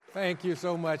Thank you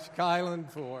so much,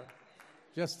 Kylan, for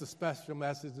just a special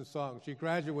message and song. She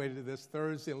graduated this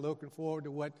Thursday and looking forward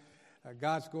to what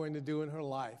God's going to do in her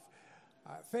life.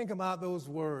 Think about those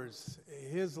words,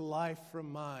 his life from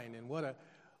mine, and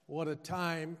what a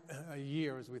time, a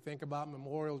year, as we think about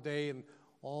Memorial Day and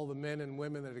all the men and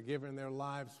women that are giving their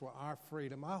lives for our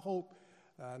freedom. I hope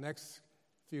next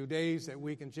few days that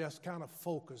we can just kind of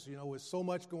focus. You know, with so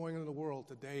much going on in the world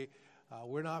today,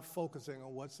 we're not focusing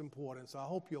on what's important. So I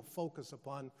hope you'll focus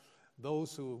upon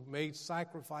those who made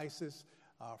sacrifices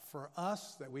for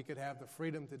us, that we could have the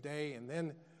freedom today, and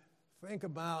then think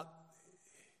about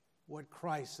what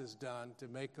Christ has done to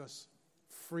make us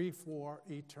free for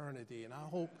eternity. And I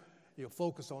hope you'll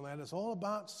focus on that. It's all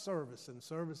about service, and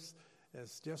service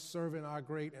is just serving our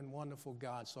great and wonderful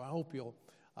God. So I hope you'll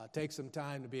take some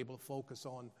time to be able to focus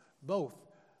on both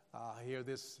here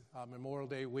this Memorial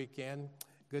Day weekend.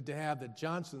 Good to have the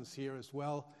Johnsons here as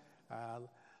well.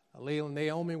 Leland and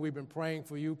Naomi, we've been praying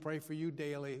for you, pray for you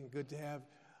daily. Good to have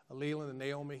Leland and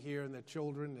Naomi here, and their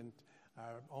children and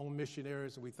our own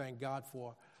missionaries. And we thank God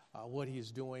for what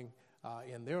he's doing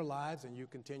in their lives, and you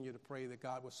continue to pray that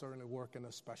God will certainly work in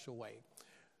a special way.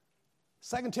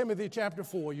 2 Timothy chapter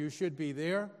 4, you should be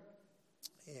there.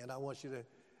 And I want you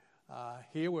to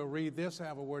hear, we'll read this,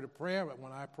 have a word of prayer. But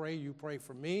when I pray, you pray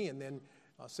for me, and then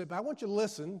sit back. I want you to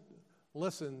listen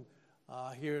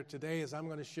here today, as I'm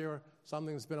going to share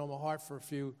something that's been on my heart for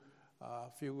a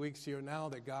few weeks here now,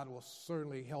 that God will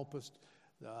certainly help us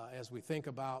as we think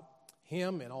about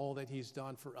him and all that he's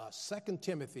done for us. 2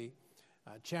 Timothy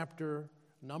chapter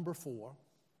number 4.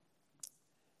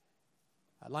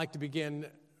 I'd like to begin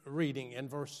reading in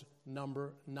verse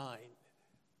number 9.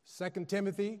 2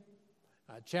 Timothy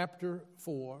chapter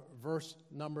 4, verse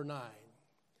number 9.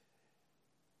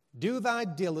 Do thy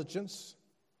diligence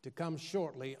to come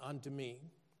shortly unto me.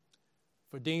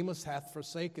 For Demas hath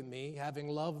forsaken me, having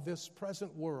loved this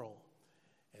present world,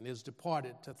 and is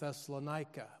departed to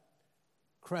Thessalonica,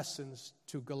 Crescens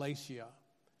to Galatia,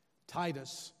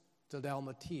 Titus to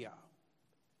Dalmatia.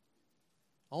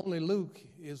 Only Luke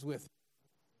is with thee.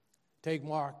 Take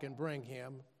Mark and bring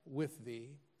him with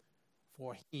thee,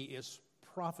 for he is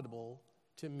profitable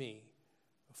to me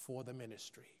for the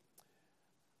ministry.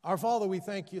 Our Father, we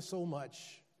thank you so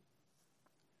much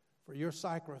for your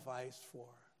sacrifice for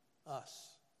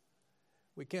us.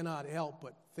 We cannot help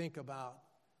but think about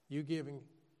you giving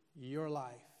your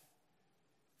life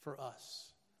for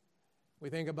us. We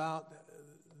think about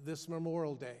this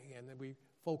Memorial Day, and then we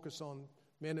focus on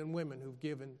men and women who've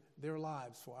given their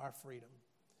lives for our freedom.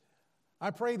 I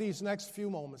pray these next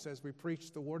few moments as we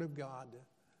preach the Word of God,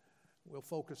 we'll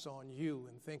focus on you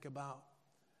and think about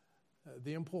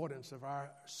the importance of our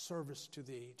service to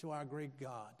thee, to our great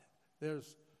God.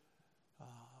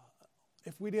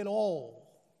 If we did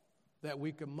all that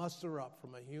we could muster up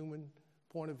from a human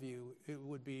point of view, it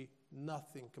would be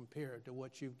nothing compared to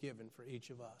what you've given for each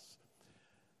of us.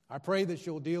 I pray that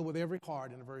you'll deal with every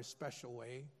heart in a very special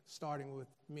way, starting with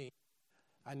me.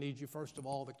 I need you, first of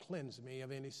all, to cleanse me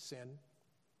of any sin,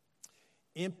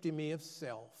 empty me of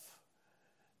self.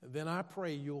 Then I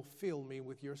pray you'll fill me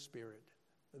with your Spirit.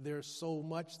 There's so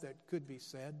much that could be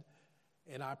said,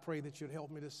 and I pray that you'd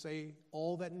help me to say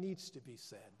all that needs to be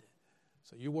said.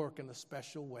 So you work in a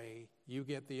special way. You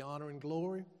get the honor and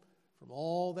glory from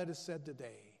all that is said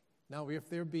today. Now, if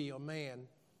there be a man,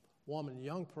 woman,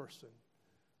 young person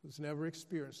who's never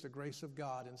experienced the grace of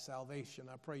God and salvation,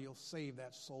 I pray you'll save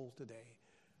that soul today.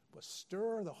 But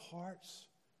stir the hearts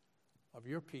of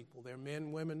your people. They're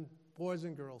men, women, boys,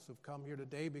 and girls who've come here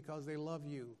today because they love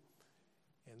you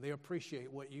and they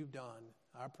appreciate what you've done.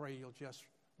 I pray you'll just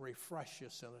refresh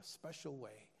us in a special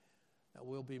way, that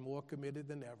we'll be more committed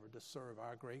than ever to serve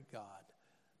our great God.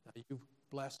 Now, you've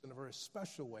blessed in a very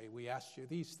special way. We ask you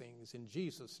these things in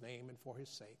Jesus' name and for his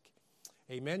sake.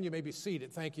 Amen. You may be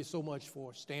seated. Thank you so much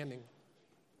for standing.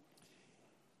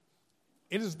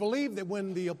 It is believed that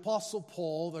when the Apostle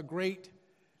Paul, the great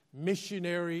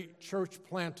missionary church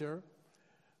planter,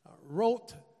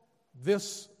 wrote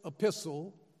this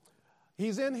epistle,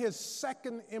 he's in his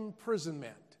second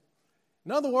imprisonment.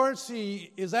 In other words,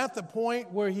 he is at the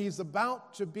point where he's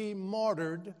about to be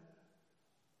martyred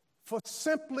for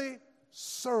simply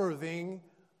serving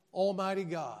Almighty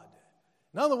God.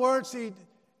 In other words,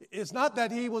 it's not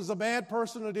that he was a bad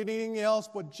person or did anything else,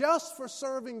 but just for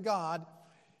serving God,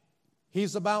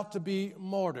 he's about to be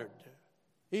martyred.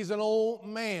 He's an old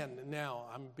man now.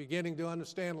 I'm beginning to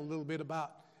understand a little bit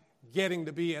about getting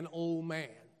to be an old man.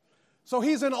 So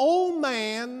he's an old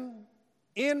man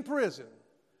in prison.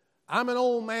 I'm an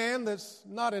old man that's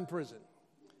not in prison.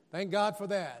 Thank God for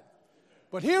that.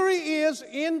 But here he is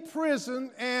in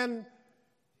prison, and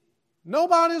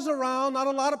Nobody's around, not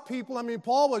a lot of people. I mean,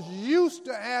 Paul was used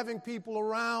to having people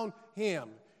around him.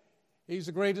 He's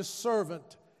the greatest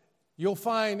servant you'll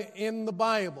find in the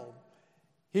Bible.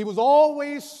 He was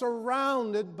always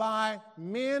surrounded by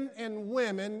men and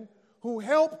women who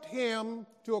helped him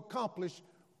to accomplish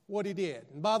what he did.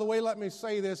 And by the way, let me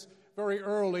say this very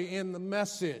early in the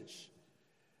message.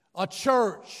 A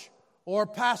church or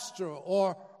pastor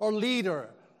or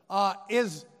leader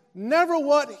is never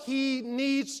what he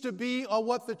needs to be or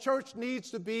what the church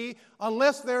needs to be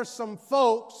unless there's some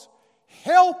folks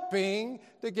helping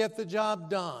to get the job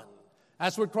done.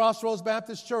 That's what Crossroads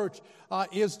Baptist Church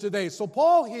is today. So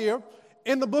Paul here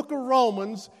in the book of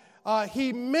Romans,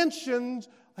 he mentions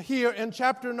here in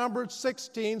chapter number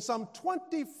 16 some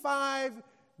 25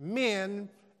 men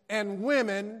and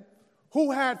women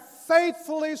who had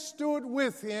faithfully stood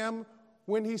with him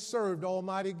when he served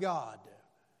Almighty God.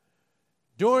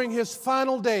 During his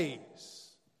final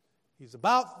days, he's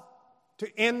about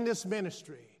to end this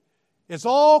ministry. It's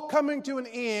all coming to an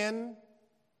end.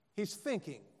 He's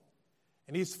thinking,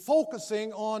 and he's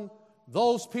focusing on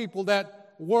those people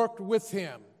that worked with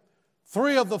him.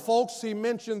 3 of the folks he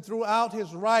mentioned throughout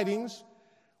his writings,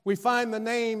 we find the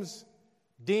names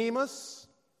Demas,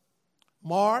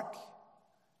 Mark,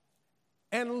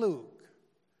 and Luke.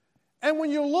 And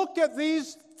when you look at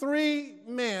these 3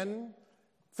 men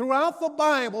throughout the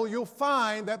Bible, you'll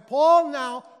find that Paul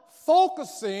now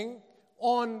focusing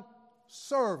on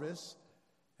service,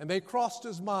 and they crossed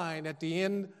his mind at the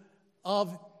end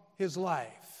of his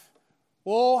life.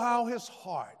 Oh, how his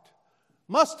heart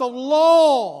must have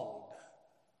longed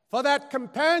for that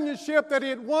companionship that he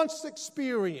had once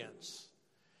experienced.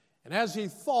 And as he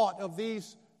thought of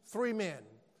these 3 men,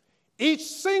 each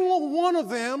single one of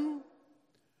them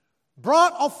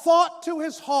brought a thought to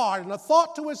his heart and a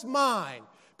thought to his mind,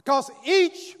 because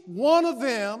each one of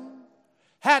them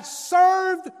had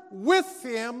served with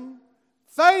him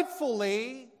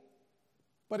faithfully,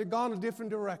 but had gone a different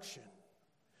direction.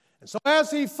 And so as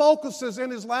he focuses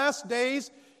in his last days,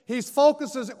 he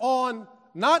focuses on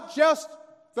not just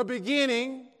the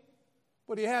beginning,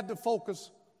 but he had to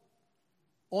focus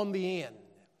on the end.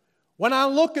 When I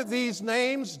look at these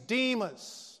names,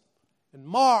 Demas and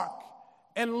Mark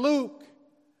and Luke,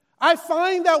 I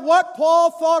find that what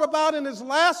Paul thought about in his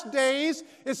last days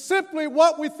is simply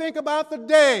what we think about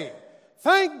today.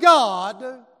 Thank God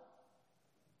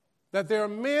that there are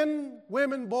men,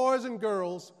 women, boys, and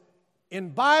girls in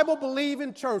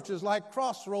Bible-believing churches like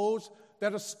Crossroads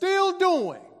that are still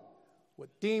doing what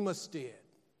Demas did,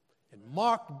 and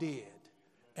Mark did,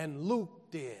 and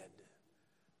Luke did.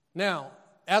 Now,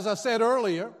 as I said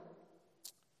earlier,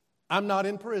 I'm not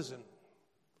in prison,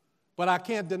 but I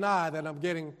can't deny that I'm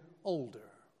getting older.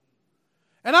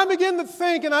 And I begin to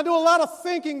think, and I do a lot of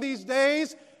thinking these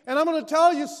days, and I'm going to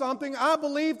tell you something. I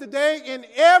believe today in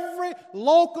every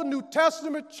local New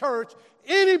Testament church,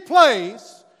 any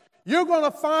place, you're going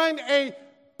to find a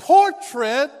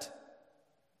portrait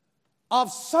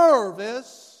of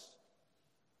service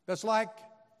that's like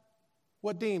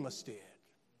what Demas did.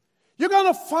 You're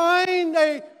going to find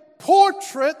a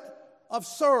portrait of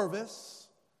service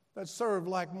that served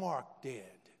like Mark did.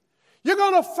 You're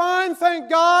going to find, thank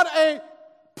God, a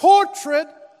portrait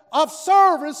of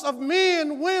service of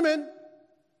men and women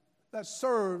that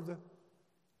served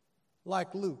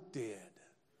like Luke did.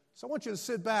 So I want you to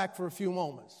sit back for a few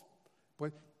moments.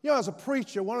 But, as a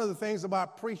preacher, one of the things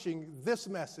about preaching this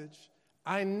message,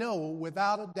 I know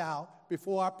without a doubt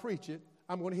before I preach it,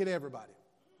 I'm going to hit everybody.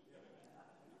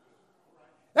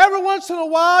 Every once in a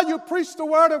while, you preach the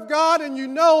Word of God and you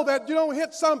know that you don't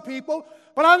hit some people.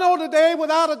 But I know today,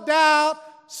 without a doubt,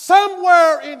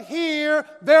 somewhere in here,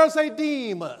 there's a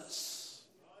Demas.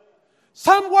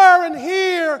 Somewhere in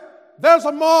here, there's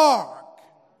a Mark.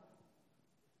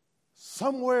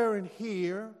 Somewhere in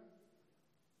here,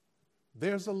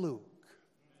 there's a Luke.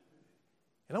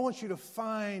 And I want you to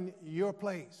find your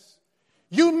place.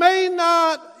 You may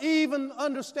not even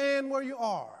understand where you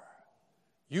are.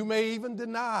 You may even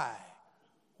deny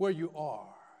where you are.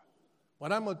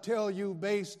 But I'm going to tell you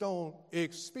based on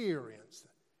experience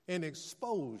and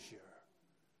exposure.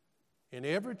 In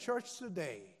every church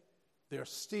today, there are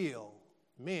still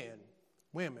men,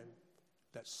 women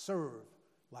that serve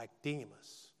like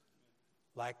Demas,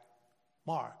 like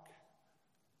Mark,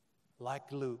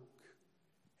 like Luke.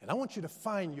 And I want you to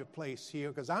find your place here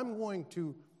because I'm going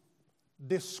to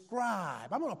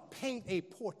I'm going to paint a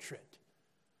portrait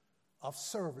of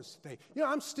service today.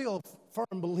 I'm still a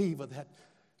firm believer that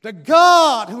The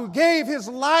God who gave his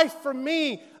life for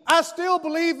me, I still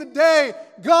believe today,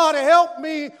 God, help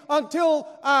me until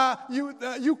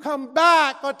you come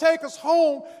back or take us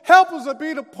home. Help us to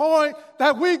be the point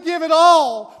that we give it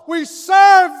all. We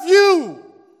serve you.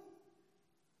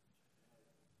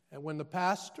 And when the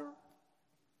pastor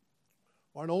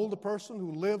or an older person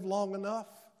who lived long enough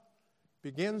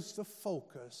begins to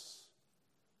focus,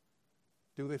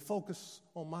 do they focus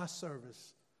on my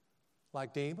service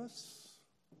like Demas,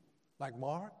 like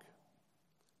Mark,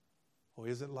 or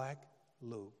is it like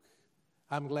Luke?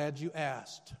 I'm glad you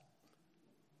asked,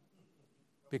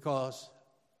 because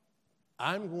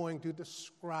I'm going to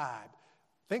describe,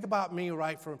 think about me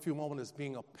right for a few moments as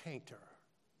being a painter,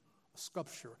 a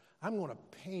sculptor. I'm going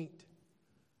to paint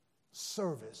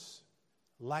service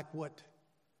like what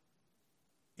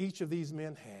each of these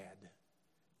men had,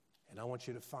 and I want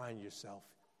you to find yourself.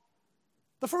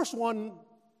 The first one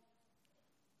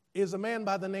is a man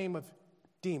by the name of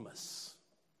Demas.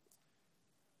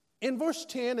 In verse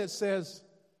 10 it says,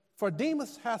 "For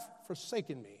Demas hath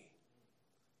forsaken me,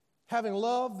 having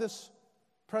loved this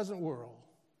present world,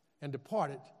 and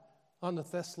departed unto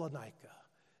Thessalonica."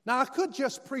 Now I could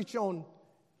just preach on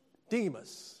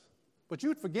Demas, but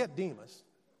you'd forget Demas.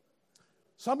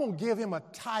 So I'm going to give him a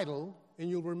title and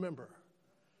you'll remember.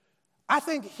 I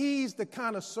think he's the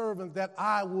kind of servant that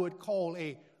I would call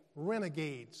a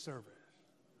renegade servant.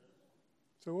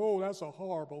 So, that's a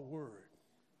horrible word.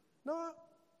 No.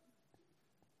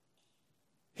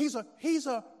 He's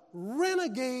a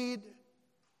renegade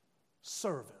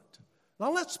servant.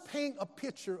 Now let's paint a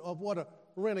picture of what a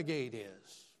renegade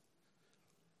is.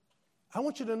 I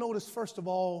want you to notice, first of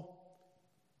all,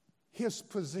 his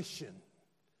position.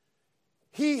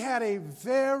 He had a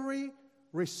very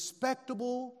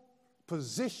respectable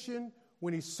position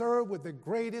when he served with the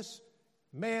greatest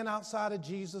man outside of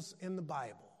Jesus in the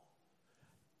Bible.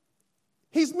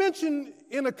 He's mentioned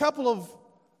in a couple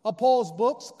of Paul's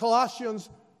books, Colossians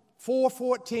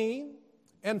 4:14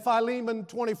 and Philemon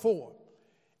 24.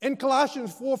 In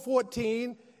Colossians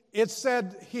 4:14, it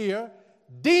said here,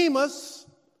 Demas,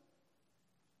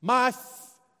 my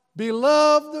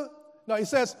beloved, no, he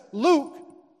says, Luke,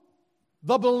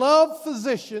 the beloved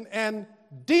physician, and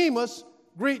Demas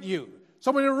greet you.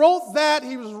 So when he wrote that,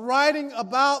 he was writing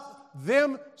about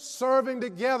them serving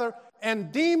together,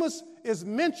 and Demas is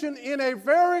mentioned in a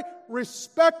very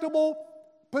respectable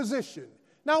position.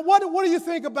 Now, what do you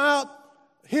think about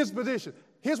his position?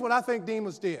 Here's what I think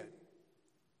Demas did.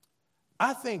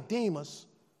 I think Demas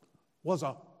was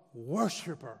a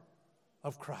worshiper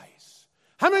of Christ.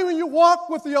 How many when you walked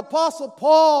with the Apostle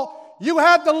Paul, you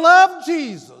had to love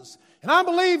Jesus? And I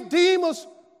believe Demas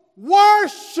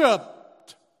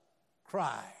worshiped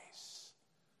Christ.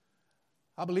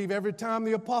 I believe every time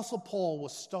the Apostle Paul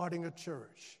was starting a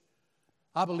church,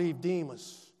 I believe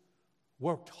Demas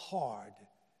worked hard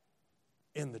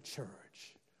in the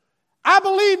church. I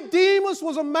believe Demas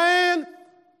was a man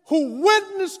who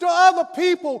witnessed to other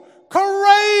people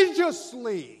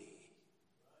courageously.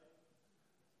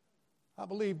 I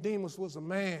believe Demas was a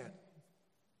man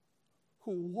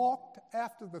who walked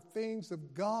after the things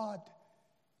of God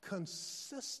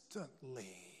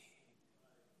consistently.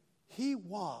 He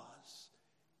was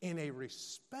in a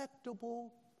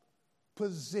respectable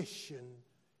position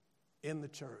in the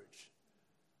church.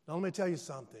 Now, let me tell you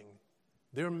something.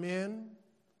 There are men,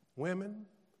 women,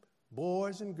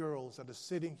 boys, and girls that are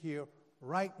sitting here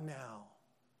right now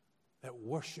that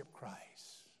worship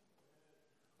Christ.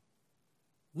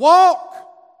 Walk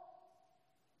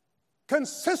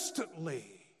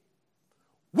consistently.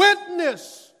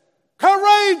 Witness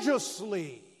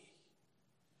courageously.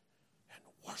 And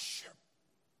worship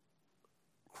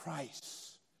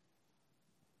Christ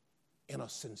in a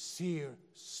sincere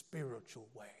spiritual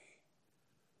way.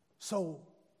 So,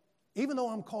 even though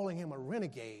I'm calling him a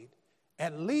renegade,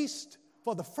 at least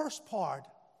for the first part,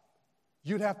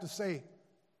 you'd have to say,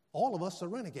 all of us are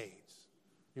renegades.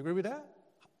 You agree with that?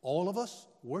 All of us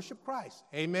worship Christ.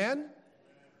 Amen?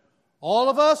 All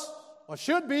of us, or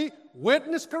should be,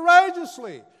 witness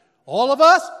courageously. All of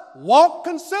us walk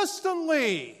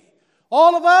consistently.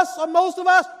 All of us, or most of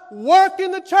us, work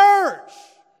in the church.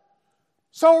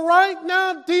 So right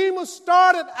now, Demas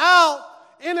started out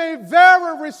in a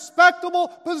very respectable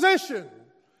position,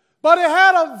 but he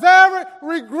had a very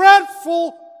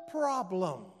regretful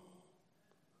problem.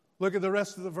 Look at the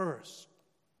rest of the verse.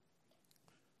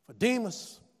 For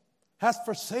Demas hath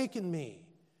forsaken me,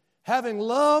 having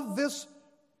loved this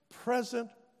present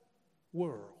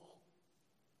world.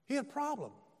 He had a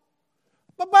problem.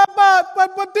 But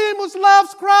Demas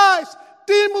loves Christ.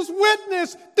 Demas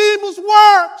witness. Demas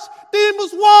works.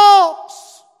 Demas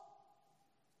walks.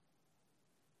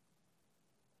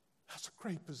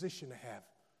 great position to have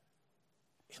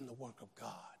in the work of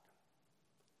God.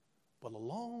 But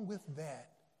along with that,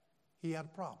 he had a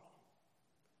problem.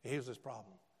 Here's his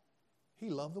problem. He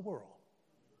loved the world.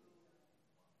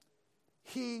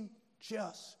 He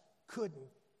just couldn't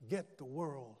get the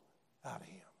world out of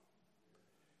him.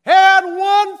 Had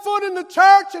one foot in the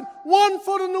church and one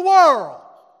foot in the world.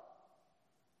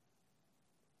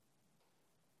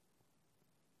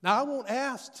 Now, I won't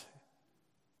ask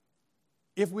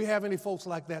if we have any folks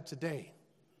like that today,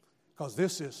 because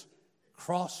this is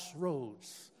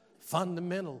Crossroads,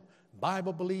 fundamental,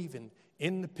 Bible-believing,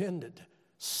 independent,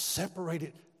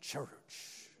 separated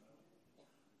church.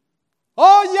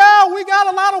 Oh, yeah, we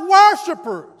got a lot of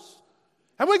worshipers,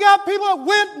 and we got people that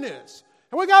witness,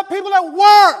 and we got people that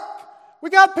work, we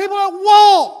got people that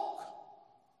walk.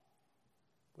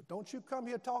 But don't you come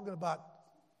here talking about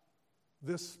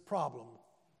this problem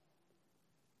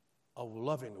of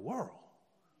loving the world.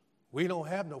 We don't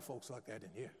have no folks like that in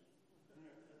here.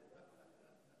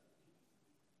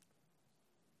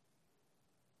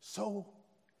 So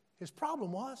his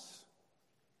problem was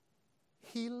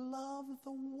he loved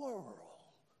the world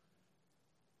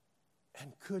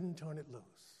and couldn't turn it loose.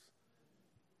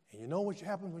 And you know what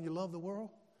happens when you love the world?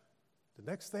 The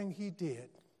next thing he did,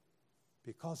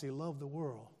 because he loved the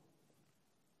world,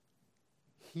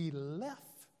 he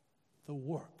left the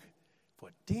work. For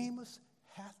Demas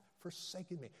hath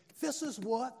forsaken me. This is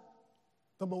what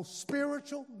the most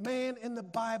spiritual man in the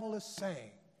Bible is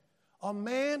saying. A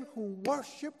man who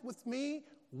worshiped with me,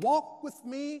 walked with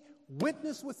me,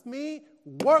 witnessed with me,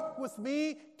 worked with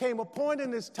me, came a point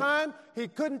in his time he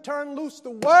couldn't turn loose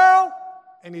the world,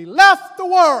 and he left the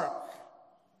work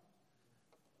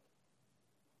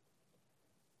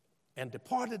and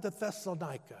departed to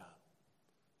Thessalonica.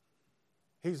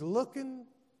 He's looking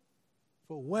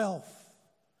for wealth,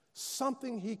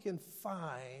 something he can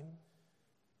find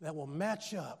that will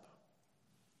match up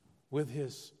with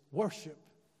his worship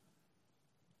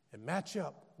and match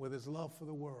up with his love for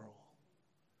the world.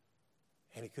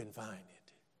 And he couldn't find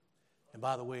it. And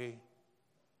by the way,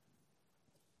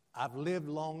 I've lived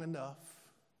long enough,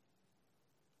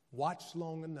 watched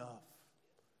long enough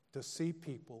to see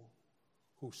people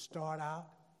who start out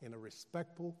in a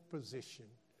respectable position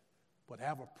but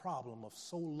have a problem of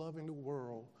so loving the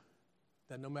world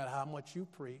that no matter how much you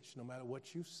preach, no matter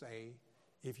what you say,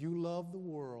 if you love the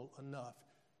world enough,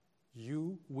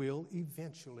 you will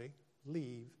eventually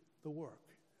leave the work.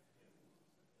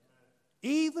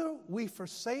 Either we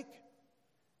forsake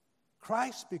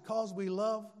Christ because we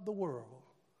love the world,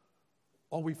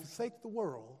 or we forsake the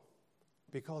world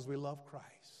because we love Christ.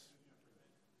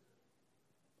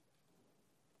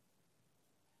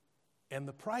 And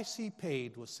the price he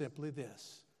paid was simply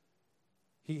this.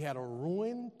 He had a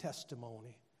ruined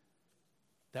testimony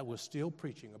that we're still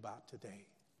preaching about today.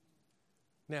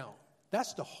 Now,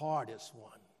 that's the hardest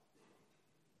one.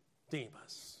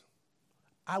 Demas.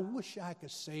 I wish I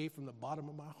could say from the bottom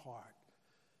of my heart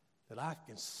that I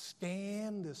can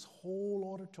stand this whole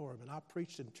auditorium, and I've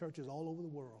preached in churches all over the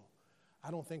world.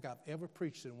 I don't think I've ever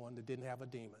preached in one that didn't have a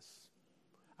Demas.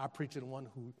 I preached in one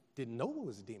who didn't know there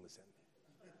was a Demas in it.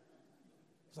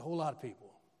 There's a whole lot of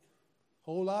people, a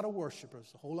whole lot of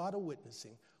worshipers, a whole lot of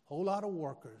witnessing, a whole lot of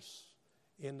workers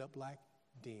end up like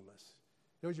Demas.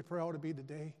 You know what your prayer ought to be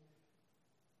today?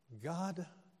 God,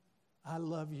 I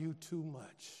love you too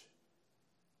much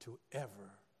to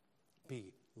ever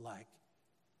be like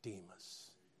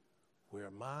Demas,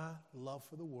 where my love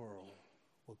for the world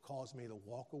will cause me to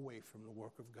walk away from the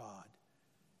work of God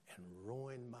and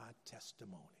ruin my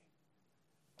testimony.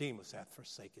 Demas hath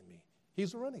forsaken me.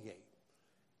 He's a renegade.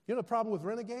 You know the problem with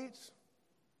renegades?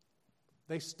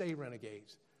 They stay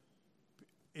renegades.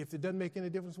 If it doesn't make any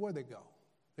difference where they go,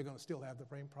 they're going to still have the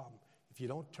same problem. If you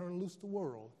don't turn loose the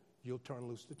world, you'll turn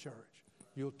loose the church.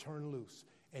 You'll turn loose,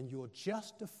 and you'll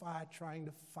justify trying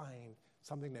to find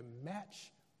something that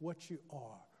match what you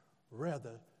are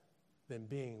rather than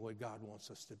being what God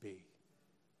wants us to be.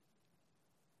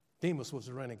 Demas was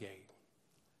a renegade.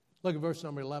 Look at verse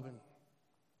number 11.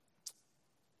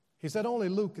 He said, only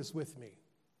Luke is with me.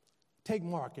 Take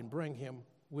Mark and bring him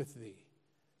with thee,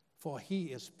 for he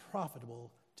is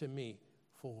profitable to me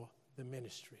for the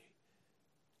ministry.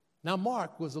 Now,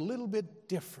 Mark was a little bit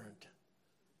different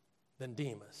than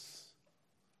Demas,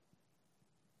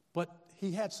 but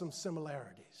he had some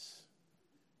similarities.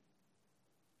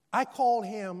 I call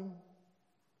him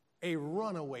a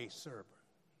runaway servant.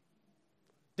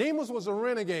 Demas was a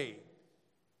renegade.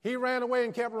 He ran away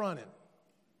and kept running.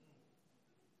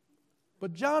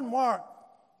 But John Mark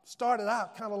started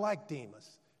out kind of like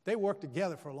Demas. They worked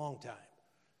together for a long time.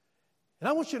 And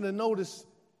I want you to notice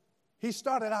he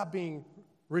started out being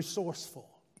resourceful.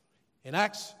 In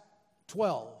Acts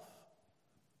 12,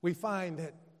 we find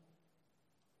that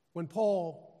when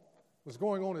Paul was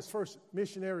going on his first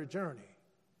missionary journey,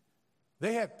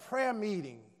 they had prayer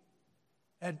meeting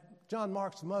at John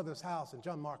Mark's mother's house, and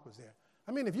John Mark was there.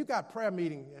 I mean, if you got prayer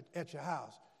meeting at your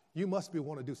house, you must be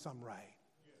want to do something right.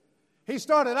 He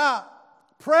started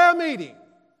out prayer meeting.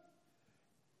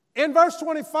 In verse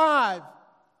 25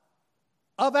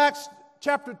 of Acts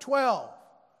chapter 12,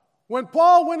 when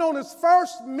Paul went on his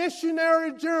first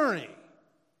missionary journey,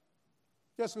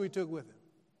 guess who he took with him?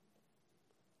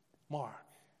 Mark.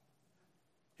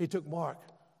 He took Mark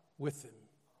with him.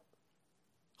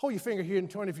 Hold your finger here and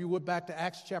turn, if you would, back to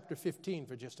Acts chapter 15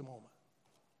 for just a moment.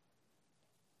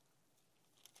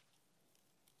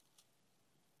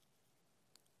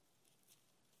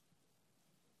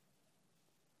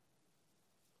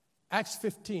 Acts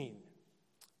 15,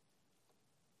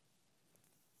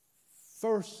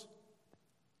 verse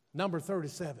number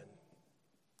 37.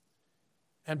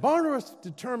 And Barnabas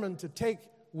determined to take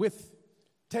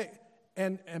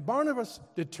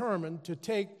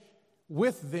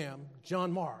with them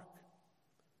John Mark,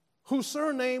 whose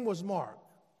surname was Mark.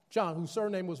 John, whose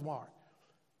surname was Mark.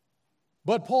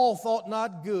 But Paul thought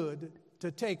not good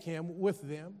to take him with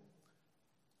them,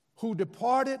 who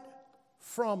departed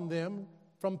from them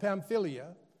from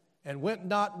Pamphylia, and went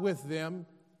not with them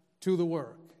to the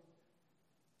work.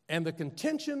 And the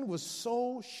contention was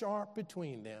so sharp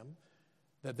between them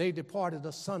that they departed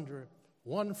asunder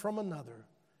one from another.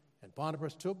 And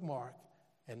Barnabas took Mark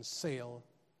and sailed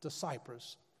to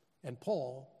Cyprus, and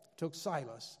Paul took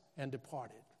Silas and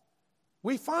departed.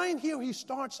 We find here he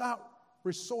starts out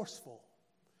resourceful.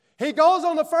 He goes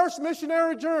on the first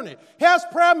missionary journey. He has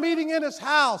prayer meeting in his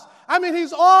house. I mean,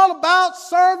 he's all about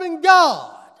serving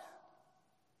God.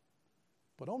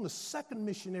 But on the second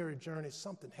missionary journey,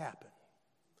 something happened.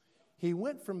 He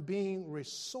went from being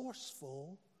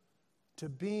resourceful to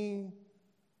being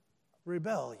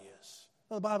rebellious.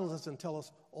 Now, the Bible doesn't tell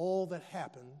us all that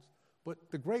happens, but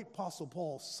the great Apostle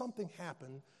Paul, something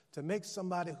happened to make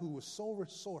somebody who was so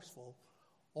resourceful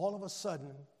all of a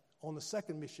sudden on the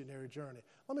second missionary journey.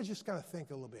 Let me just kind of think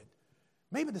a little bit.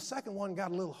 Maybe the second one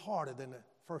got a little harder than the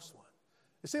first one.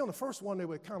 You see, on the first one, they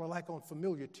were kind of like on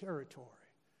familiar territory.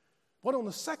 But on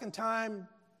the second time,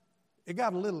 it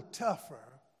got a little tougher,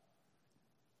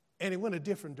 and it went a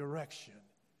different direction.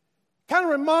 Kind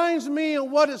of reminds me of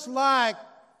what it's like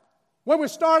when we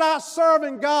start out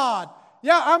serving God.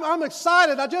 Yeah, I'm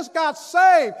excited. I just got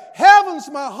saved. Heaven's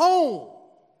my home.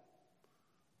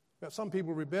 But some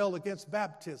people rebel against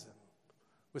baptism.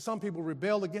 But some people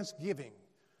rebel against giving.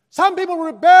 Some people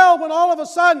rebel when all of a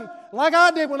sudden, like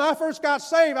I did when I first got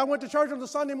saved, I went to church on the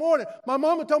Sunday morning. My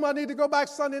mama told me I need to go back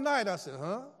Sunday night. I said,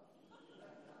 huh?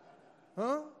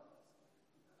 Huh?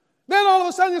 Then all of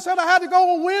a sudden you said I had to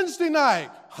go on Wednesday night.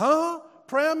 Huh?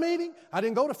 Prayer meeting? I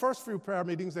didn't go to the first few prayer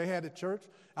meetings they had at church.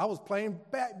 I was playing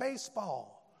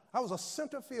baseball. I was a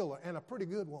center fielder and a pretty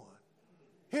good one.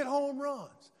 Hit home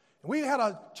runs. And we had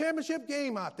a championship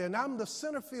game out there, and I'm the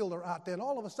center fielder out there. And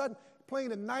all of a sudden,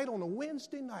 playing at night on a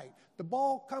Wednesday night, the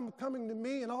ball coming to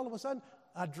me, and all of a sudden,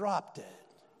 I dropped it.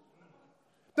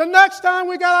 The next time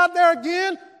we got out there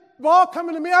again, ball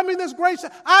coming to me. I mean, this great.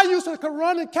 I used to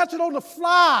run and catch it on the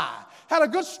fly. Had a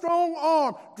good, strong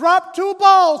arm. Dropped 2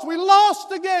 balls. We lost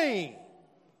the game.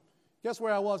 Guess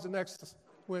where I was the next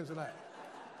Wednesday night?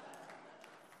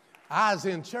 I was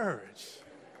in church,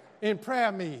 in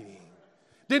prayer meeting.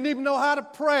 Didn't even know how to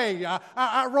pray.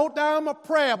 I wrote down my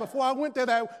prayer before I went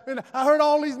there. And I heard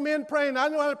all these men praying. I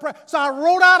knew how to pray. So I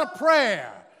wrote out a prayer.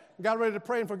 Got ready to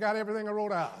pray and forgot everything I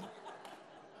wrote out.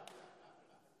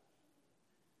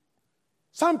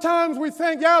 Sometimes we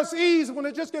think, yeah, it's easy when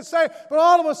it just gets saved. But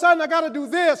all of a sudden, I got to do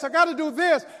this. I got to do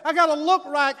this. I got to look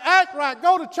right, act right,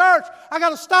 go to church. I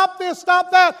got to stop this, stop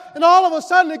that. And all of a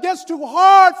sudden, it gets too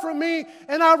hard for me.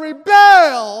 And I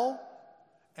rebel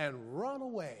and run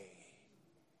away.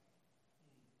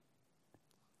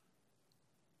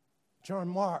 John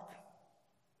Mark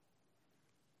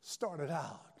started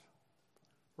out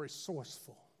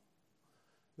resourceful.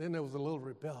 Then there was a little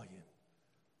rebellion.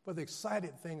 But the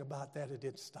exciting thing about that, it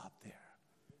didn't stop there.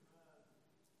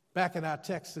 Back in our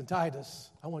text in Titus,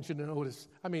 I want you to notice,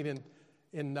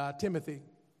 in Timothy,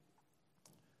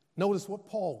 notice what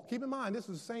Paul, keep in mind, this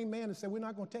was the same man that said, we're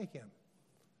not going to take him.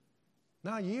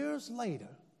 Now, years later,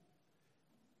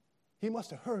 he must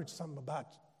have heard something about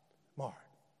Mark.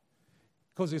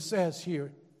 Because it says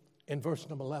here in verse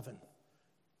number 11,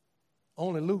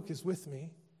 only Luke is with me.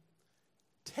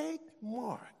 Take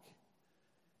Mark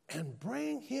and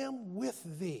bring him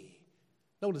with thee.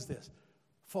 Notice this.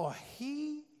 For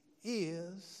he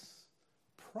is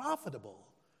profitable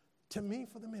to me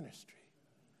for the ministry.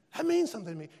 That means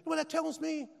something to me. You know what that tells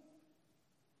me?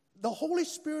 The Holy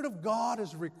Spirit of God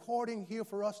is recording here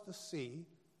for us to see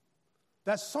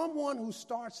that someone who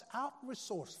starts out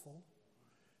resourceful,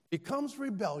 becomes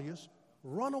rebellious,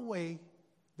 run away,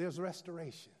 there's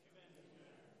restoration.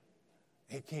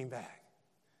 He came back.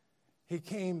 He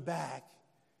came back,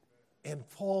 and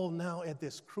Paul now at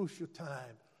this crucial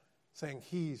time saying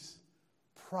he's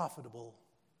profitable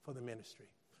for the ministry.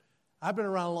 I've been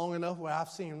around long enough where I've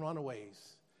seen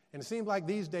runaways. And it seems like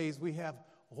these days we have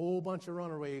a whole bunch of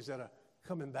runaways that are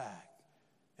coming back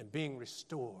and being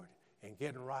restored and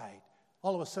getting right.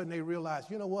 All of a sudden they realize,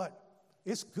 you know what?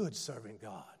 It's good serving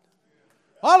God.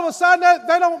 All of a sudden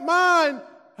they don't mind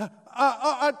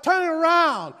turning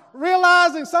around,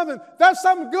 realizing something. There's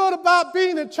something good about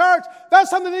being in church. There's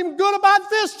something even good about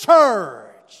this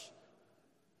church.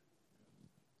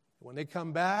 When they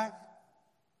come back,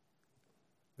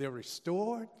 they're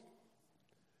restored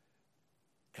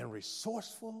and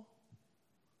resourceful,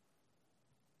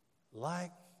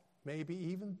 like maybe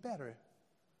even better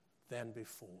than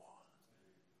before.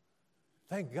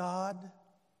 Thank God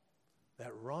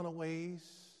that runaways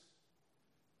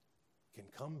can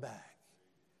come back,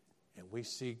 and we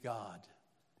see God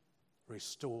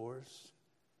restores,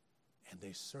 and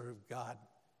they serve God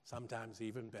sometimes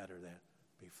even better than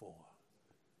before.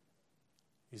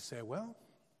 You say, well,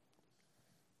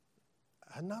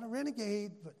 I'm not a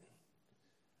renegade, but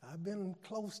I've been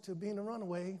close to being a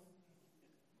runaway.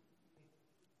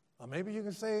 Or maybe you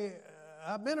can say,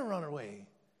 I've been a runaway,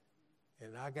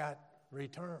 and I got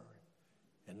returned,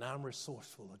 and now I'm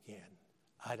resourceful again.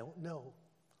 I don't know,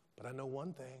 but I know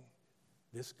one thing.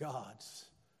 This God's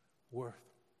worth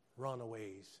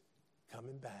runaways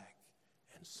coming back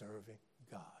and serving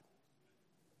God.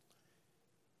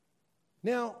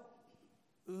 Now,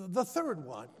 the third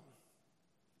one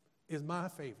is my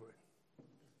favorite.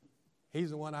 He's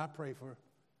the one I pray for.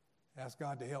 Ask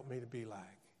God to help me to be like.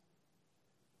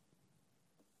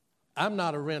 I'm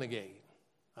not a renegade,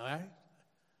 all right?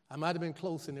 I might have been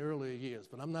close in the earlier years,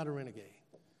 but I'm not a renegade.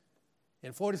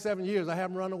 In 47 years, I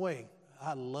haven't run away.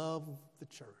 I love the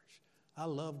church. I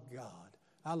love God.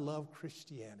 I love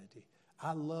Christianity.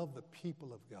 I love the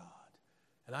people of God.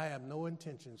 And I have no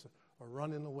intentions of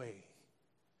running away.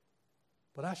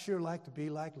 But I sure like to be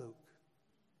like Luke.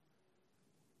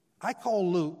 I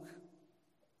call Luke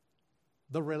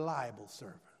the reliable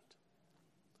servant.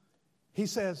 He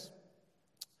says,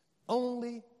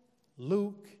 only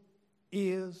Luke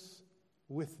is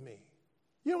with me.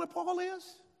 You know what Paul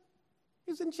is?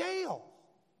 He's in jail.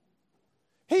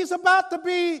 He's about to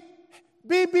be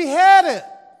beheaded.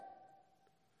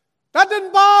 That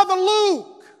didn't bother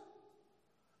Luke.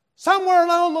 Somewhere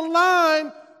along the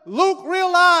line, Luke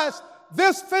realized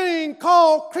this thing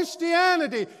called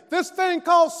Christianity, this thing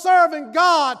called serving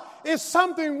God, is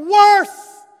something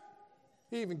worth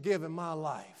even giving my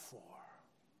life for.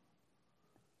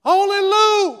 Only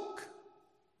Luke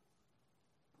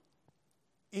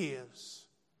is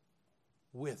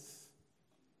with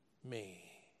me.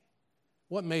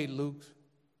 What made Luke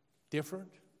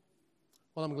different?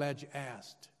 Well, I'm glad you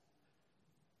asked.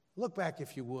 Look back,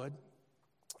 if you would,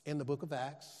 in the book of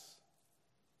Acts,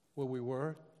 where we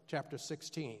were, chapter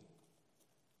 16.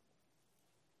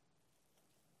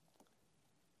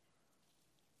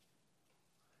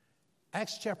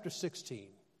 Acts chapter 16.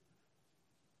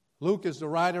 Luke is the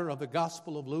writer of the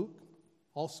Gospel of Luke,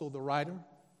 also the writer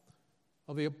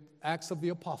of the Acts of the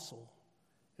Apostle.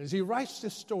 As he writes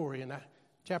this story in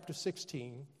chapter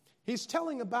 16, he's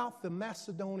telling about the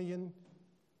Macedonian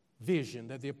vision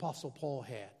that the Apostle Paul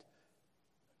had.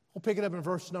 We'll pick it up in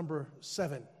verse number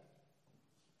 7.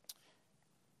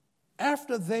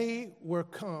 After they were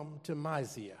come to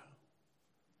Mysia,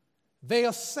 they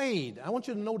essayed. I want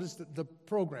you to notice the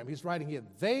program he's writing here.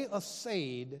 They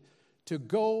essayed to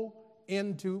go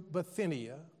into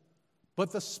Bithynia,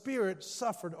 but the Spirit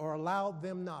suffered or allowed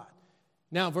them not.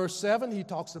 Now, verse 7, he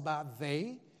talks about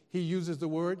they. He uses the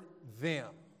word them.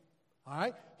 All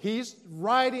right? He's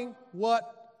writing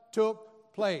what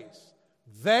took place.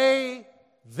 They,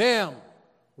 them,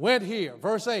 went here.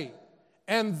 Verse 8.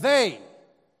 And they,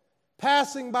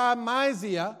 passing by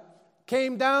Mysia,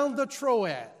 came down to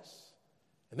Troas.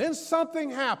 And then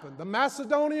something happened. The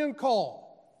Macedonian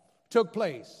call took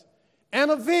place.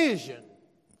 And a vision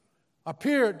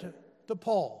appeared to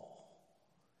Paul.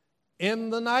 In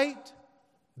the night,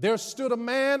 there stood a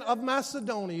man of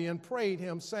Macedonia and prayed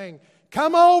him, saying,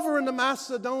 come over into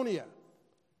Macedonia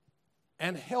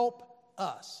and help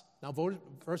us. Now,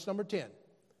 verse number 10.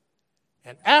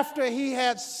 And after he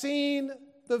had seen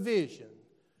the vision,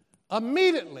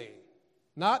 immediately,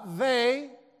 not they,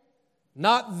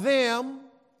 not them,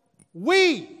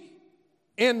 we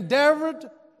endeavored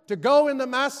to go into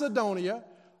Macedonia,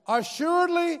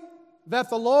 assuredly that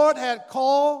the Lord had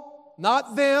called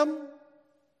not them,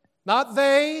 not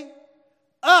they,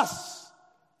 us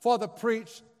for to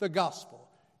preach the gospel.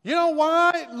 You know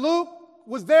why Luke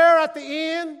was there at the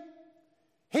end?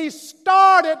 He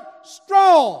started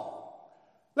strong.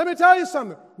 Let me tell you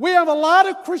something. We have a lot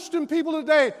of Christian people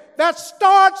today that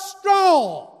start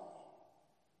strong.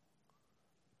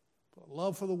 But a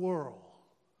love for the world,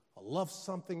 a love for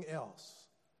something else,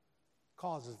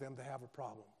 causes them to have a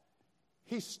problem.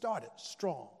 He started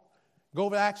strong. Go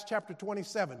over to Acts chapter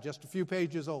 27, just a few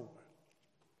pages over.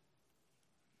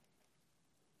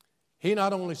 He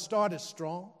not only started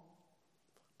strong,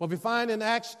 but we find in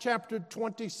Acts chapter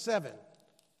 27,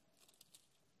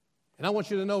 and I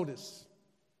want you to notice,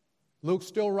 Luke's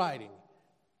still writing,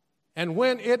 and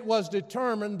when it was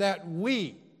determined that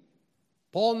we,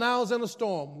 Paul now is in a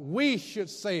storm, we should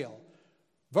sail.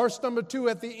 Verse number 2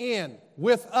 at the end,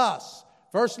 with us.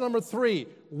 Verse number 3,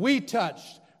 we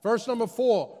touched. Verse number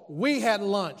 4, we had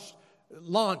launched.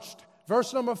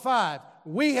 Verse number 5,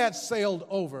 we had sailed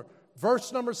over.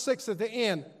 Verse number 6 at the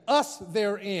end, us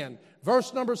therein.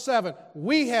 Verse number 7,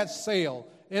 we had sailed.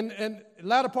 In the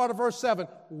latter part of verse 7,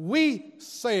 we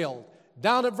sailed.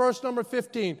 Down at verse number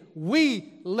 15,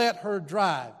 we let her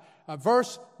drive.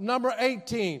 Verse number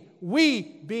 18, we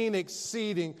being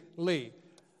exceedingly.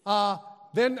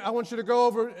 Then I want you to go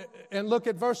over and look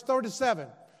at verse 37.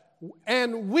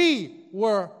 And we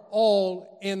were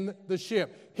all in the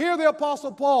ship. Here the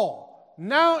Apostle Paul,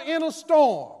 now in a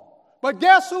storm. But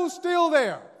guess who's still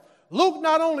there? Luke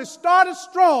not only started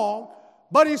strong,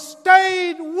 but he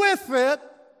stayed with it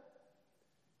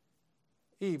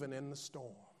even in the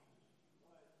storm.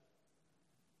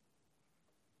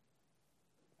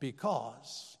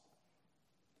 Because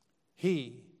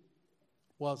he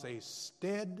was a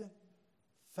steadfast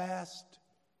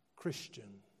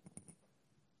Christian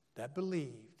that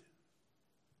believed.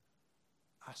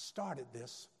 I started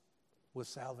this with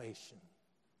salvation.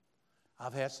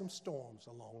 I've had some storms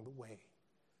along the way,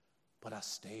 but I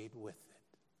stayed with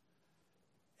it.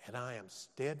 And I am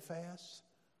steadfast,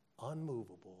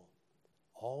 unmovable,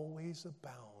 always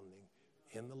abounding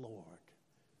in the Lord,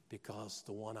 because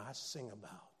the one I sing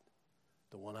about,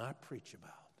 the one I preach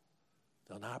about,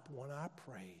 the one I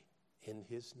pray in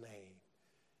his name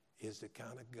is the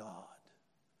kind of God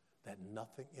that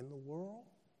nothing in the world,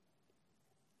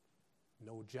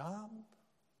 no job,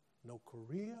 no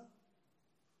career,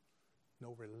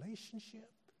 no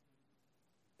relationship,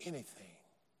 anything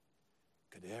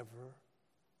could ever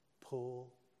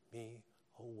pull me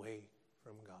away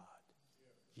from God.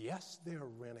 Yes, there are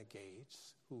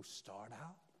renegades who start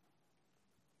out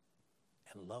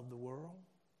and love the world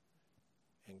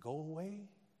and go away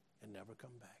and never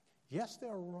come back. Yes,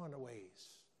 there are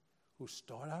runaways who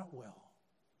start out well,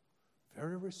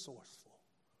 very resourceful,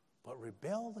 but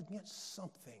rebel against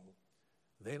something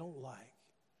they don't like.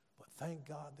 But thank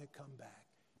God they come back,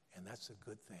 and that's a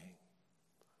good thing.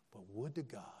 But would to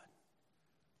God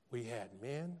we had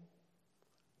men,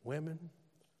 women,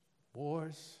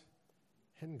 boys,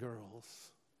 and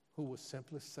girls who would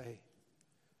simply say,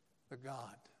 the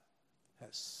God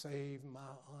that saved my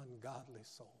ungodly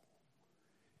soul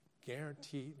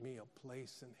guaranteed me a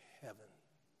place in heaven.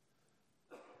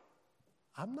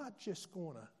 I'm not just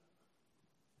going to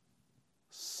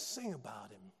sing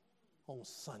about him on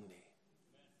Sunday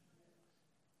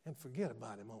and forget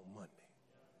about him on Monday.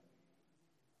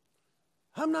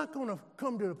 I'm not going to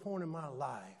come to the point in my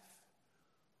life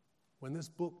when this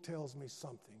book tells me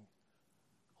something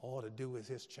I ought to do with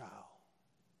his child.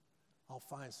 I'll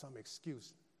find some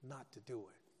excuse not to do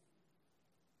it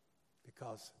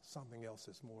because something else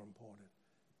is more important,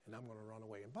 and I'm going to run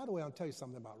away. And by the way, I'll tell you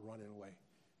something about running away.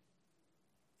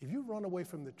 If you run away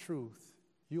from the truth,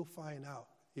 you'll find out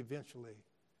eventually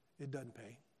it doesn't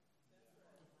pay.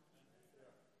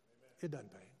 It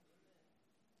doesn't pay.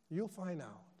 You'll find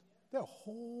out. There are a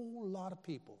whole lot of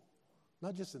people,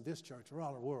 not just in this church,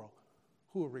 around the world,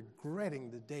 who are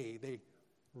regretting the day they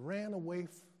ran away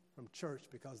from church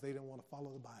because they didn't want to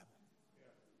follow the Bible.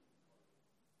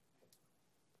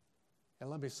 And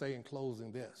let me say in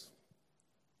closing this.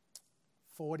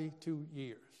 42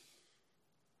 years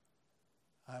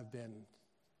I've been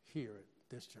here at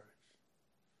this church.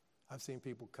 I've seen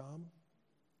people come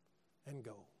and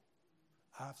go.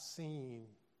 I've seen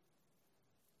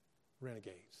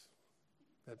renegades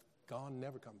that gone,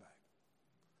 never come back.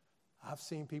 I've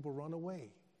seen people run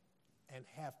away and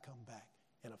have come back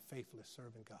and are faithfully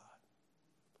serving God.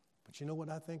 But you know what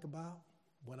I think about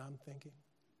when I'm thinking?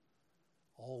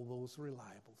 all those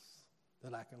reliables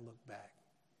that I can look back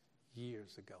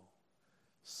years ago.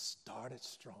 Started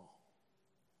strong.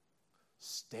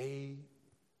 Stayed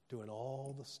during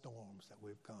all the storms that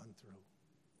we've gone through.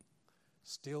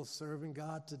 Still serving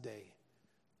God today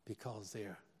because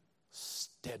they're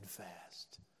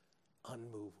steadfast,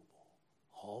 unmovable,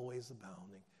 always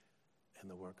abounding in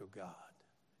the work of God.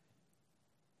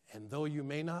 And though you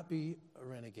may not be a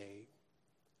renegade,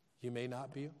 you may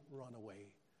not be a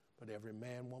runaway, but every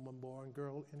man, woman, boy, and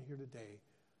girl in here today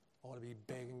ought to be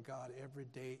begging God every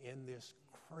day in this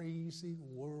crazy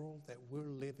world that we're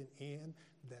living in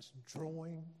that's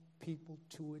drawing people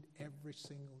to it every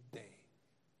single day.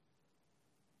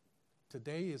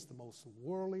 Today is the most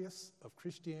worldliest of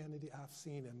Christianity I've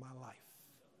seen in my life.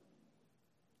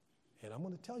 And I'm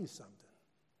going to tell you something.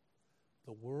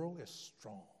 The world is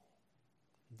strong.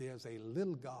 There's a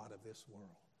little God of this world.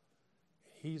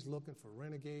 He's looking for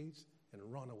renegades and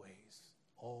runaways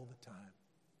all the time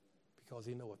because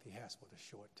he knows he has but a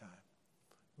short time.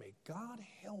 May God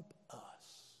help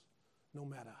us, no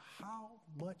matter how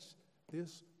much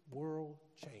this world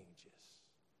changes.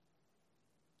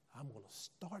 I'm going to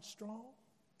start strong,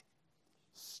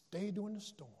 stay during the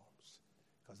storms,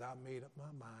 because I made up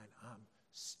my mind I'm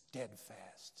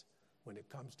steadfast when it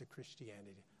comes to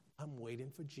Christianity. I'm waiting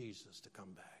for Jesus to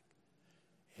come back.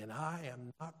 And I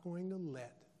am not going to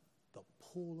let the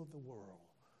pull of the world,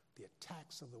 the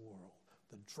attacks of the world,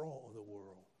 the draw of the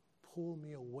world pull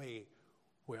me away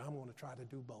where I'm going to try to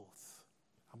do both.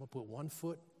 I'm going to put one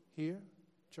foot here,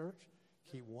 church,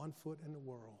 keep one foot in the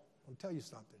world. I'll tell you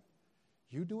something.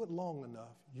 You do it long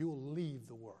enough, you'll leave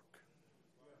the work.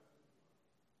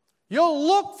 You'll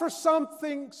look for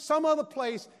something, some other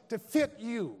place to fit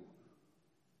you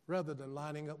rather than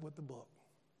lining up with the book.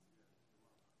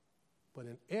 But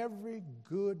in every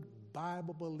good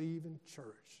Bible-believing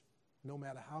church, no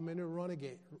matter how many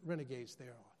renegades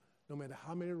there are, no matter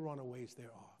how many runaways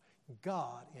there are,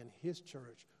 God in his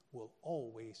church will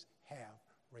always have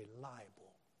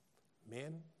reliable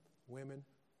men, women,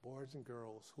 boys, and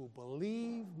girls who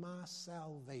believe my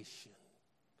salvation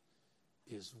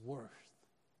is worth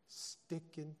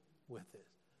sticking with it.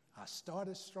 I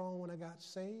started strong when I got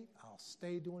saved. I'll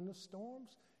stay during the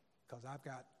storms because I've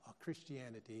got a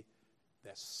Christianity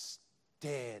that's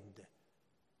steadfast.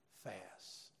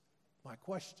 My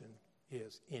question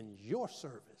is, in your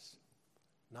service,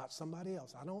 not somebody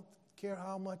else. I don't care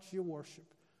how much you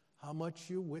worship, how much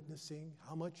you're witnessing,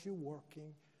 how much you're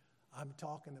working. I'm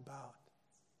talking about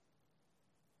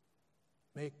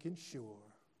making sure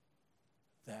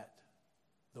that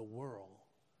the world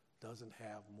doesn't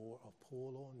have more a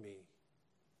pull on me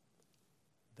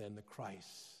than the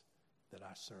Christ that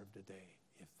I serve today.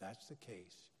 If that's the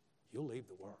case, you'll leave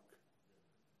the work.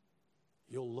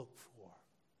 You'll look for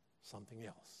something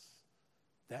else.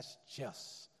 That's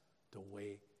just the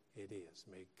way it is.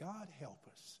 May God help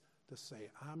us to say,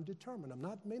 I'm determined.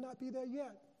 May not be there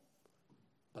yet,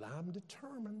 but I'm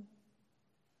determined.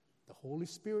 The Holy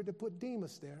Spirit that put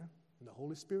Demas there and the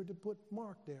Holy Spirit that put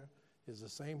Mark there is the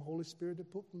same Holy Spirit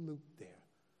that put Luke there.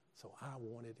 So I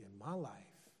want it in my life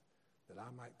that I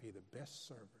might be the best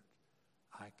servant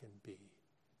I can be.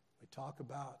 We talk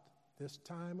about this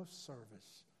time of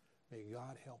service. May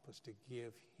God help us to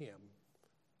give him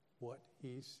what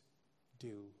he's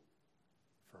due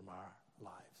from our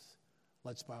lives.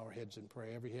 Let's bow our heads and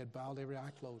pray. Every head bowed, every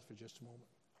eye closed for just a moment.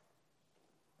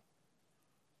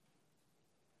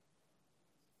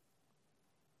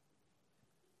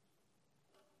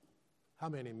 How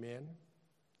many men,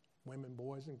 women,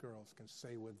 boys, and girls can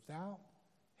say without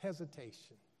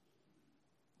hesitation,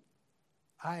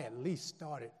 I at least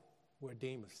started where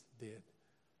Demas did.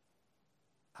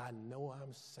 I know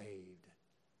I'm saved.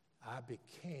 I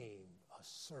became a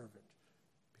servant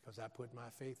because I put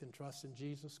my faith and trust in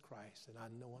Jesus Christ, and I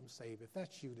know I'm saved. If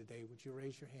that's you today, would you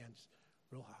raise your hands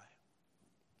real high?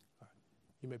 All right.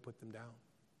 You may put them down.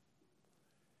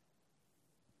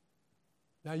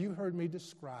 Now, you heard me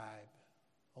describe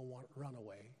a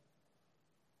runaway.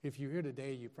 If you're here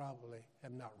today, you probably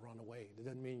have not run away. It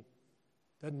doesn't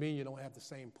mean you don't have the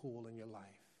same pull in your life.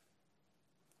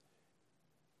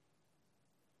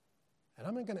 And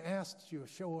I'm not going to ask you a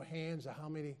show of hands of how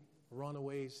many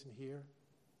runaways in here,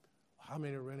 how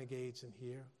many renegades in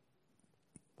here.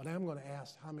 But I'm going to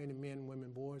ask how many men,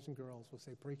 women, boys, and girls will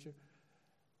say, preacher,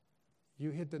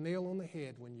 you hit the nail on the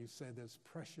head when you said there's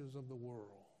pressures of the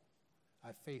world.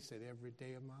 I face it every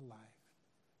day of my life.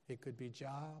 It could be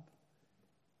job.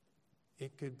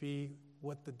 It could be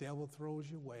what the devil throws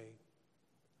your way.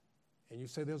 And you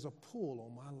say there's a pull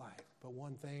on my life. But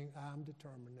one thing I'm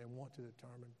determined and want to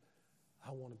determine,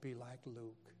 I want to be like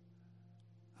Luke.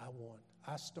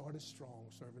 I started strong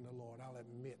serving the Lord. I'll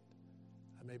admit,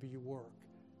 maybe you work,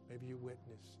 maybe you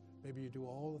witness, maybe you do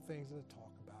all the things that I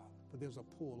talk about, but there's a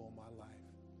pull on my life.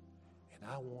 And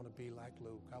I want to be like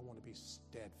Luke. I want to be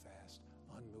steadfast,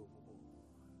 unmovable.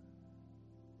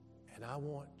 And I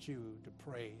want you to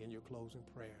pray in your closing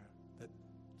prayer that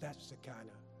that's the kind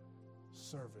of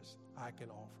service I can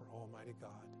offer, Almighty God.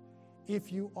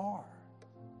 If you are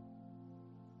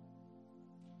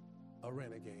a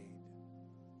renegade,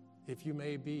 if you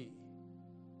may be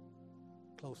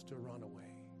close to a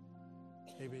runaway,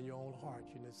 maybe in your own heart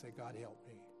you need to say, God, help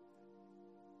me.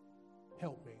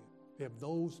 Help me. If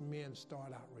those men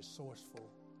start out resourceful,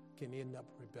 can end up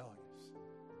rebellious,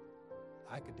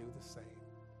 I could do the same.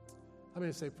 I'm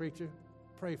going to say, preacher,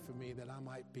 pray for me that I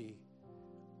might be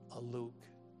a Luke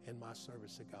in my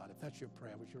service to God. If that's your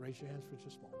prayer, would you raise your hands for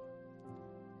just a moment?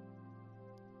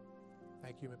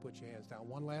 Thank you. You may put your hands down.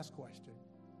 One last question.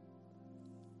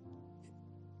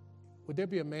 Would there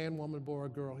be a man, woman, boy, or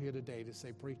girl here today to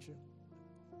say, preacher,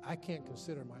 I can't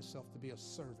consider myself to be a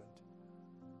servant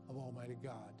of Almighty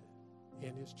God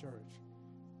in his church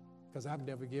because I've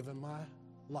never given my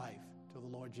life to the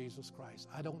Lord Jesus Christ.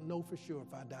 I don't know for sure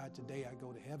if I died today, I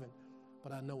go to heaven,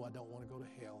 but I know I don't want to go to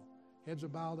hell. Heads are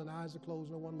bowed and eyes are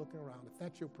closed, no one looking around. If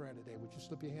that's your prayer today, would you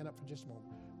slip your hand up for just a moment?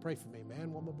 Pray for me,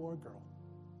 man, woman, boy, or girl.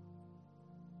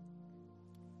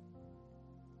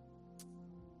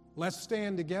 Let's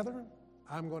stand together.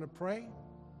 I'm going to pray.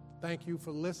 Thank you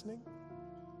for listening.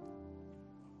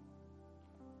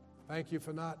 Thank you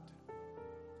for not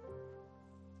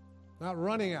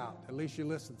running out. At least you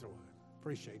listened through it.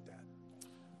 Appreciate that.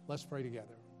 Let's pray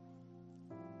together.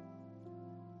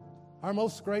 Our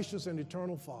most gracious and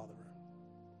eternal Father,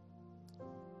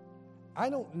 I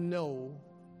don't know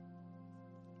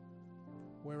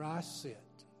where I sit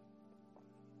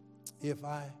if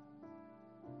I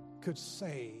could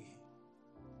say,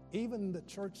 even the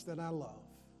church that I love,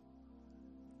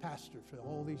 pastored for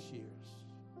all these years,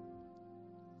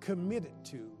 committed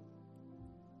to,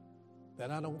 that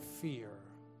I don't fear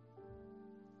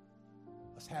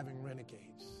us having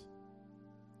renegades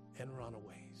and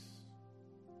runaways.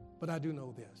 But I do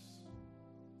know this.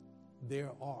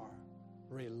 There are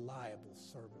reliable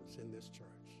servants in this church,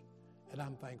 and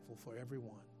I'm thankful for every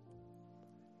one.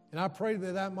 And I pray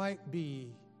that that might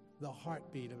be the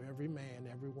heartbeat of every man,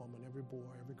 every woman, every boy,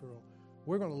 every girl.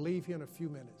 We're going to leave here in a few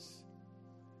minutes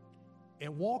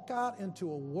and walk out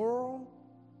into a world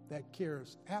that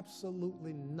cares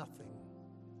absolutely nothing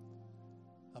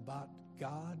about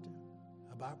God,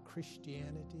 about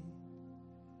Christianity.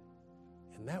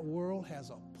 And that world has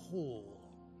a pull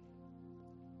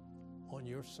on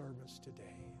your servants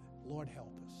today. Lord,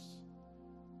 help us.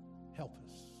 Help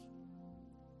us.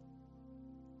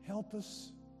 Help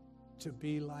us to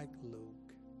be like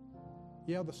Luke.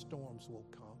 Yeah, the storms will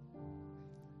come.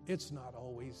 It's not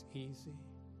always easy.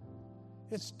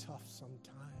 It's tough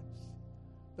sometimes.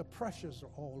 The pressures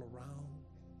are all around.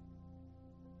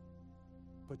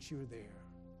 But you're there.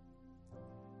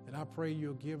 And I pray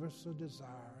you'll give us a desire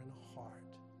and a heart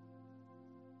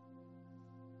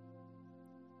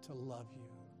to love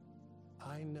you.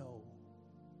 I know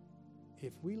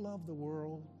if we love the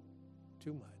world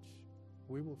too much,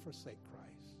 we will forsake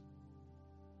Christ.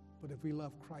 But if we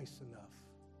love Christ enough,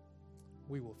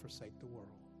 we will forsake the world.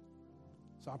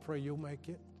 So I pray you'll make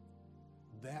it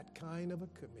that kind of a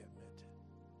commitment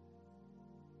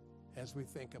as we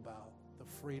think about the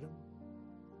freedom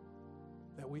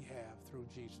that we have through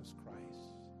Jesus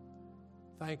Christ.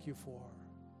 Thank you for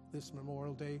this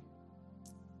Memorial Day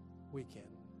weekend.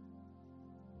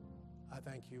 I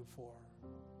thank you for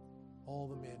all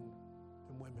the men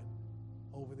and women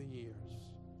over the years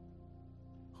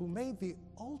who made the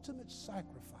ultimate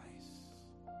sacrifice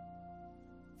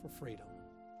for freedom.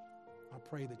 I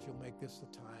pray that you'll make this the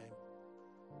time.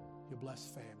 You'll bless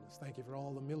families. Thank you for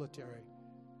all the military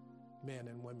men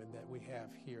and women that we have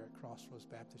here at Crossroads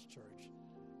Baptist Church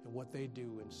and what they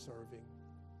do in serving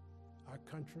our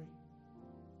country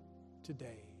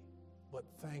today. But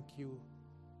thank you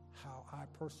how I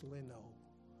personally know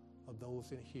of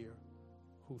those in here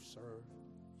who serve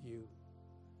you.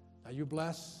 Now you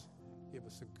bless, give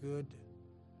us a good,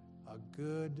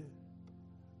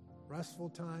 restful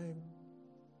time,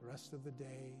 the rest of the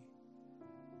day.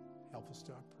 Help us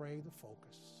to, I pray, to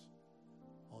focus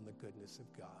on the goodness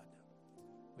of God.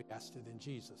 We ask it in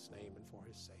Jesus' name and for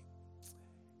his sake.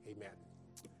 Amen.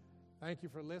 Thank you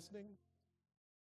for listening.